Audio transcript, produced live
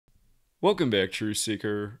Welcome back, Truth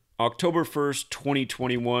Seeker. October 1st,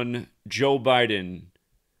 2021, Joe Biden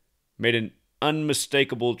made an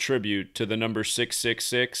unmistakable tribute to the number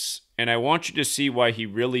 666, and I want you to see why he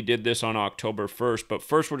really did this on October 1st. But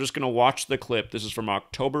first, we're just going to watch the clip. This is from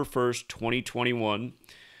October 1st, 2021.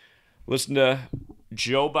 Listen to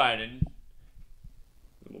Joe Biden,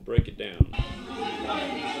 and we'll break it down.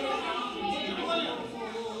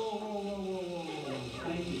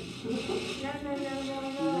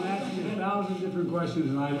 Thousand different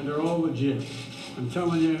questions, and they're all legit. I'm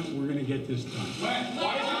telling you, we're going to get this done.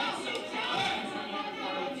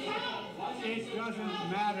 It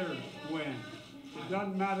doesn't matter when. It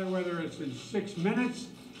doesn't matter whether it's in 6 minutes,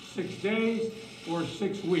 6 days, or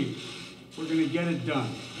 6 weeks. We're going to get it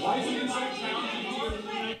done.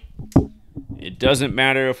 It doesn't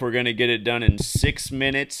matter if we're going to get it done in 6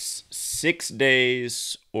 minutes, 6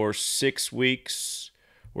 days, or 6 weeks.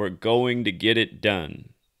 We're going to get it done.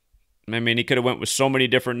 I mean, he could have went with so many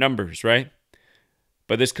different numbers, right?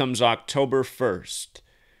 But this comes October 1st.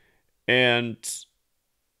 And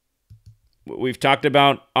we've talked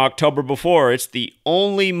about October before. It's the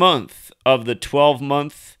only month of the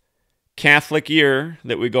 12-month Catholic year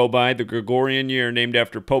that we go by, the Gregorian year named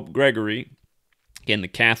after Pope Gregory. Again, the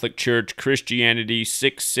Catholic Church, Christianity,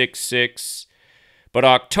 666. But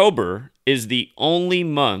October is the only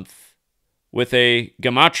month with a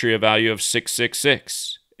gematria value of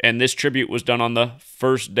 666. And this tribute was done on the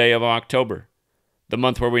first day of October, the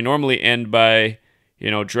month where we normally end by,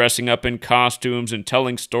 dressing up in costumes and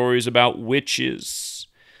telling stories about witches,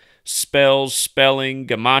 spells, spelling,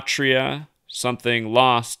 gematria, something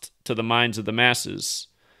lost to the minds of the masses,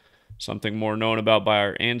 something more known about by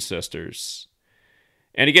our ancestors.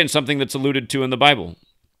 And again, something that's alluded to in the Bible.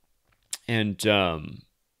 And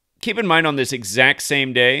keep in mind on this exact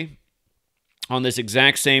same day,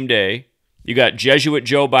 you got Jesuit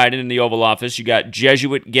Joe Biden in the Oval Office. You got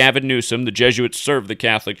Jesuit Gavin Newsom. The Jesuits serve the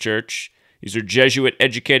Catholic Church. These are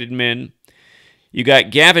Jesuit-educated men. You got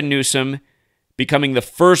Gavin Newsom becoming the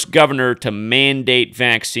first governor to mandate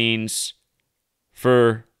vaccines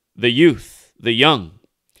for the youth, the young.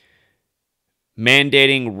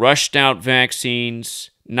 Mandating rushed-out vaccines,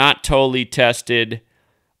 not totally tested,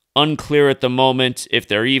 unclear at the moment if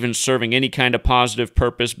they're even serving any kind of positive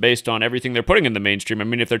purpose based on everything they're putting in the mainstream. I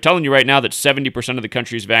mean, if they're telling you right now that 70% of the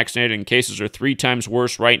country is vaccinated and cases are 3 times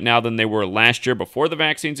worse right now than they were last year before the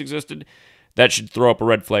vaccines existed, that should throw up a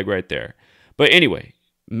red flag right there. But anyway,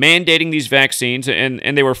 mandating these vaccines, and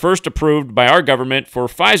they were first approved by our government for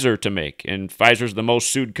Pfizer to make, and Pfizer's the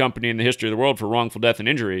most sued company in the history of the world for wrongful death and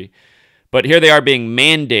injury. But here they are being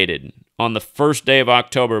mandated on the first day of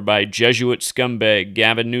October by Jesuit scumbag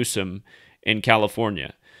Gavin Newsom in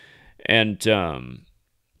California. And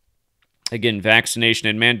again, vaccination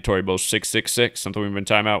and mandatory, both 666, something we've been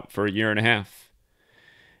talking about for a year and a half.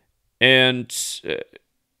 And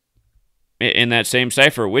in that same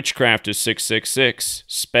cipher, witchcraft is 666,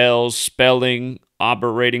 spells, spelling,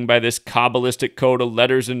 operating by this Kabbalistic code of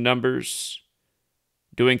letters and numbers,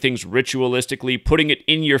 doing things ritualistically, putting it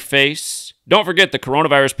in your face. Don't forget the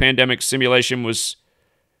coronavirus pandemic simulation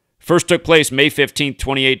first took place May 15th,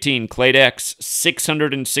 2018, Clade X,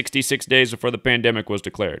 666 days before the pandemic was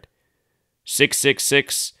declared.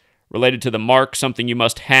 666 related to the mark, something you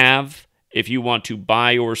must have if you want to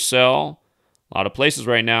buy or sell. A lot of places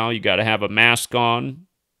right now, you got to have a mask on.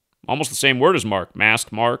 Almost the same word as mark.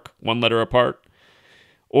 Mask, mark, one letter apart.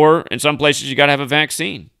 Or in some places, you got to have a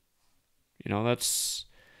vaccine.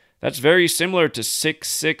 That's very similar to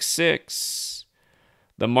 666,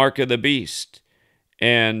 the mark of the beast.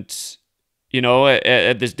 And,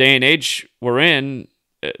 at this day and age we're in,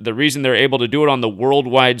 the reason they're able to do it on the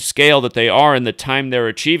worldwide scale that they are and the time they're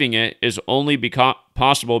achieving it is only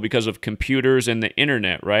possible because of computers and the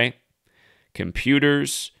internet, right?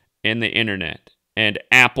 Computers and the internet. And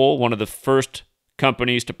Apple, one of the first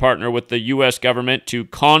companies to partner with the U.S. government to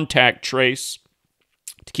contact trace,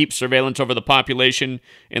 to keep surveillance over the population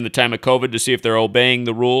in the time of COVID to see if they're obeying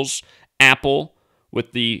the rules. Apple,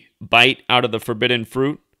 with the bite out of the forbidden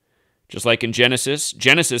fruit, just like in Genesis.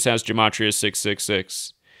 Genesis has gematria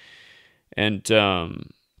 666. And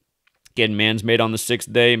again, man's made on the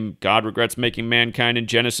 6th day. God regrets making mankind in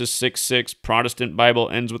Genesis 6:6. Protestant Bible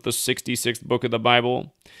ends with the 66th book of the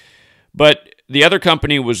Bible. But the other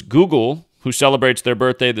company was Google, who celebrates their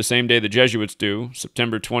birthday the same day the Jesuits do,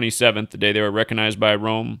 September 27th, the day they were recognized by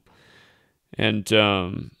Rome. And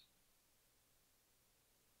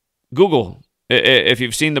Google, if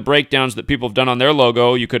you've seen the breakdowns that people have done on their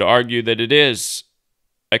logo, you could argue that it is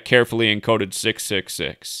a carefully encoded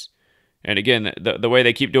 666. And again, the way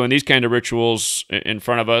they keep doing these kind of rituals in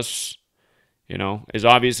front of us, as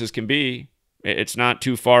obvious as can be. It's not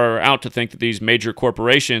too far out to think that these major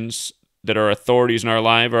corporations that are authorities in our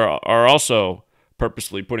life are also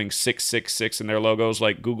purposely putting 666 in their logos,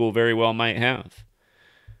 like Google very well might have.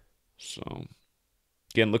 So,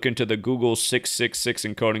 again, look into the Google 666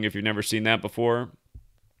 encoding if you've never seen that before.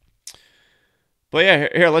 But yeah,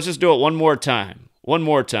 here, let's just do it one more time. One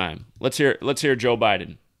more time. Let's hear Joe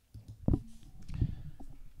Biden.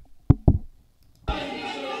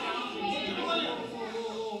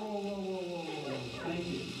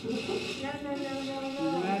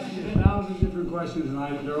 Questions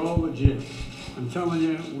and they're all legit. I'm telling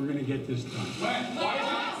you, we're going to get this done.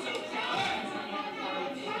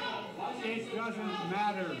 It doesn't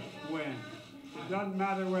matter when. It doesn't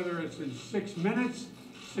matter whether it's in 6 minutes,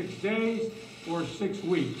 6 days, or 6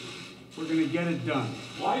 weeks. We're going to get it done.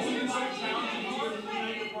 Why has it been so challenging to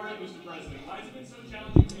unite your party, Mr. President? Why has it been so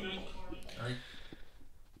challenging to unite your party?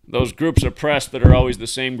 Those groups of press that are always the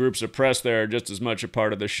same groups of press there are just as much a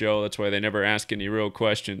part of the show. That's why they never ask any real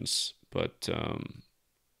questions. But,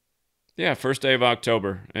 yeah, first day of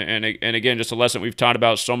October. And again, just a lesson we've taught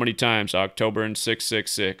about so many times, October and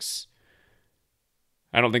 666.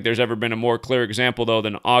 I don't think there's ever been a more clear example, though,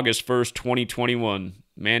 than August 1st, 2021.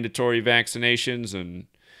 Mandatory vaccinations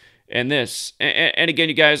and this. And again,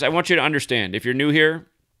 you guys, I want you to understand, if you're new here,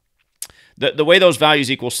 the way those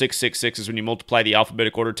values equal 666 is when you multiply the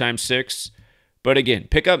alphabetic order times 6. But again,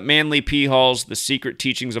 pick up Manly P. Hall's The Secret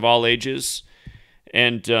Teachings of All Ages.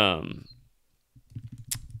 And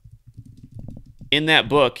in that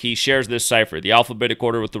book, he shares this cipher, the alphabetic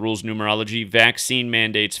order with the rules of numerology, vaccine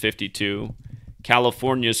mandates 52,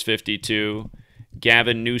 California's 52,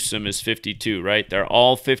 Gavin Newsom is 52, right? They're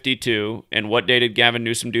all 52. And what day did Gavin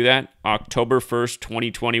Newsom do that? October 1st,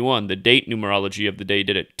 2021. The date numerology of the day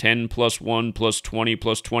did it. 10 plus 1 plus 20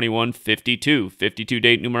 plus 21, 52. 52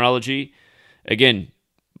 date numerology. Again,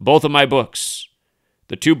 both of my books,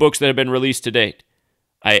 the 2 books that have been released to date,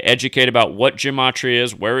 I educate about what gematria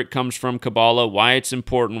is, where it comes from, Kabbalah, why it's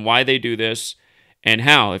important, why they do this, and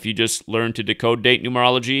how, if you just learn to decode date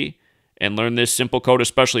numerology and learn this simple code,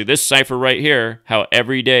 especially this cipher right here, how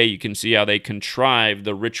every day you can see how they contrive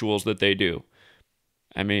the rituals that they do.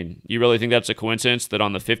 I mean, you really think that's a coincidence that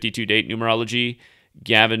on the 52 date numerology,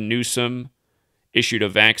 Gavin Newsom issued a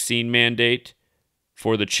vaccine mandate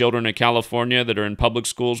for the children of California that are in public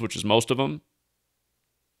schools, which is most of them?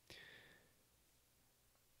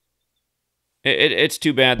 It's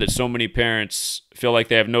too bad that so many parents feel like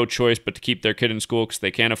they have no choice but to keep their kid in school because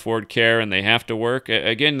they can't afford care and they have to work.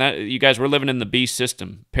 Again, you guys, we're living in the beast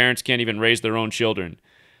system. Parents can't even raise their own children.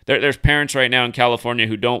 There's parents right now in California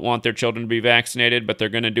who don't want their children to be vaccinated, but they're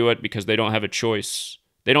going to do it because they don't have a choice.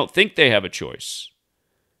 They don't think they have a choice.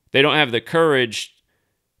 They don't have the courage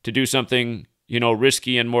to do something,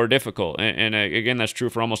 risky and more difficult. And again, that's true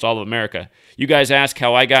for almost all of America. You guys ask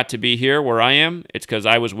how I got to be here where I am. It's because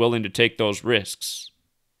I was willing to take those risks.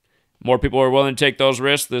 More people are willing to take those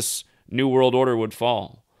risks, this new world order would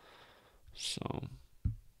fall. So,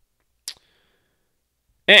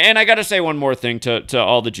 and I got to say one more thing to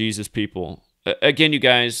all the Jesus people. Again, you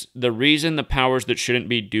guys, the reason the powers that shouldn't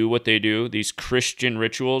be do what they do, these Christian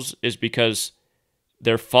rituals, is because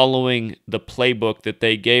they're following the playbook that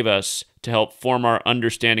they gave us to help form our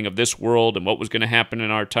understanding of this world and what was going to happen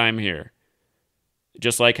in our time here.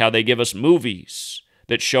 Just like how they give us movies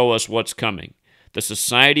that show us what's coming. The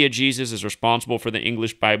Society of Jesus is responsible for the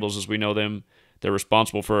English Bibles as we know them. They're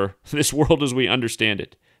responsible for this world as we understand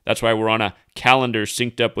it. That's why we're on a calendar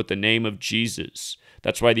synced up with the name of Jesus.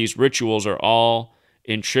 That's why these rituals are all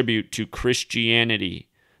in tribute to Christianity,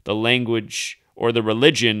 the language or the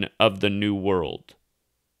religion of the New World.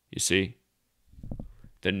 You see?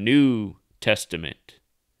 The New Testament.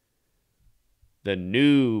 The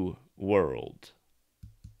New World.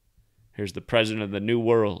 Here's the president of the New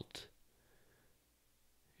World.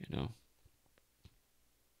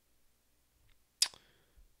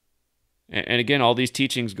 And again, all these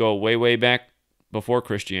teachings go way, way back before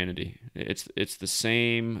Christianity. It's the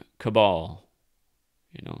same cabal.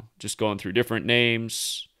 Just going through different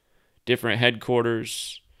names, different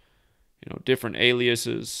headquarters, different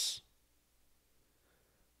aliases.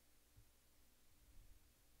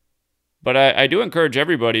 But I do encourage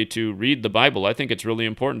everybody to read the Bible. I think it's really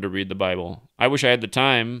important to read the Bible. I wish I had the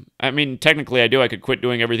time. I mean, technically I do. I could quit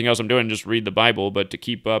doing everything else I'm doing and just read the Bible, but to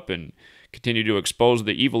keep up and continue to expose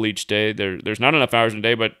the evil each day, there's not enough hours in a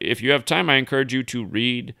day, but if you have time, I encourage you to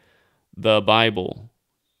read the Bible.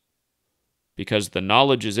 Because the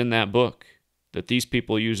knowledge is in that book that these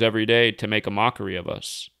people use every day to make a mockery of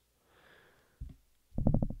us.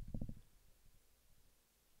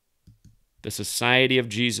 The Society of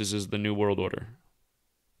Jesus is the new world order.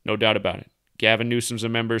 No doubt about it. Gavin Newsom's a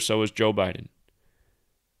member, so is Joe Biden.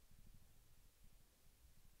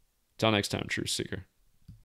 Till next time, Truth Seeker.